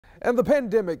And the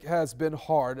pandemic has been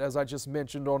hard, as I just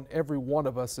mentioned, on every one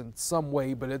of us in some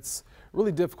way, but it's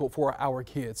really difficult for our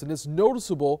kids. And it's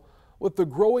noticeable with the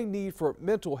growing need for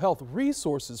mental health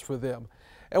resources for them.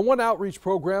 And one outreach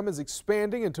program is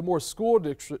expanding into more school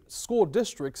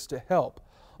districts to help.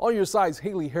 On Your Side's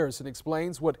Haley Harrison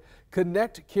explains what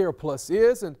Connect Care Plus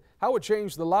is and how it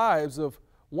changed the lives of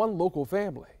one local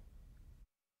family.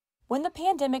 When the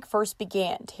pandemic first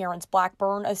began, Terrence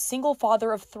Blackburn, a single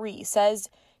father of 3, says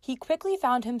he quickly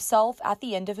found himself at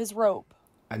the end of his rope.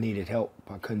 I needed help.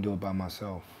 I couldn't do it by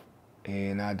myself.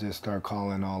 And I just started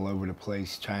calling all over the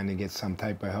place, trying to get some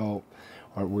type of help.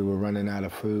 Or we were running out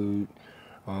of food.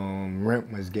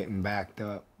 Rent was getting backed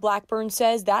up. Blackburn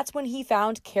says that's when he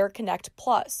found Care Connect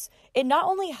Plus. It not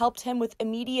only helped him with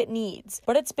immediate needs,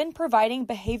 but it's been providing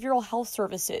behavioral health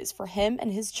services for him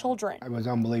and his children. It was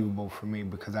unbelievable for me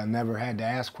because I never had to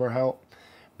ask for help.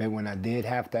 But when I did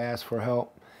have to ask for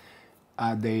help,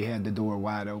 they had the door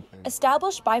wide open.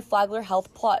 Established by Flagler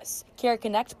Health Plus, Care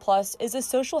Connect Plus is a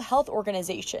social health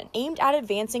organization aimed at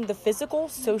advancing the physical,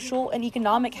 social, and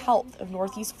economic health of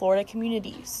Northeast Florida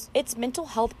communities. Its mental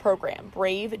health program,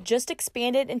 Brave, just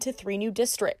expanded into 3 new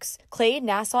districts, Clay,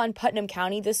 Nassau, and Putnam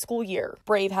County this school year.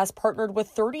 Brave has partnered with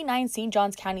 39 St.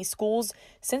 Johns County schools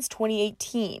since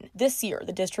 2018. This year,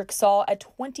 the district saw a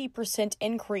 20%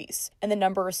 increase in the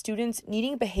number of students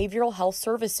needing behavioral health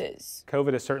services.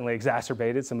 COVID has certainly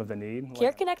exacerbated some of the need.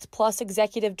 Care Connect Plus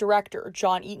Executive Director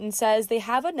John Eaton says they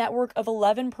have a network of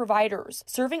 11 providers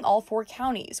serving all 4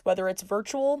 counties, whether it's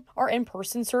virtual or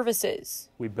in-person services.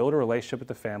 We build a relationship with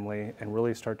the family and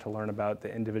really start to learn about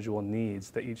the individual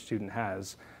needs that each student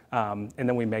has, and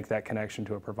then we make that connection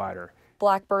to a provider.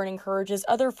 Blackburn encourages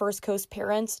other First Coast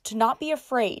parents to not be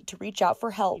afraid to reach out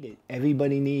for help.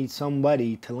 Everybody needs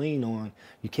somebody to lean on.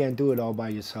 You can't do it all by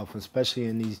yourself, especially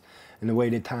in the way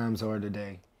the times are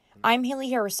today. I'm Haley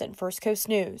Harrison, First Coast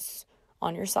News,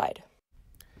 on your side.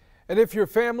 And if your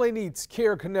family needs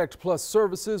Care Connect Plus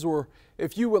services, or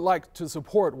if you would like to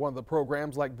support one of the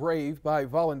programs like Brave by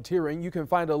volunteering, you can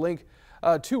find a link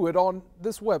to it on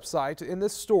this website in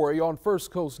this story on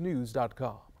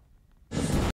firstcoastnews.com.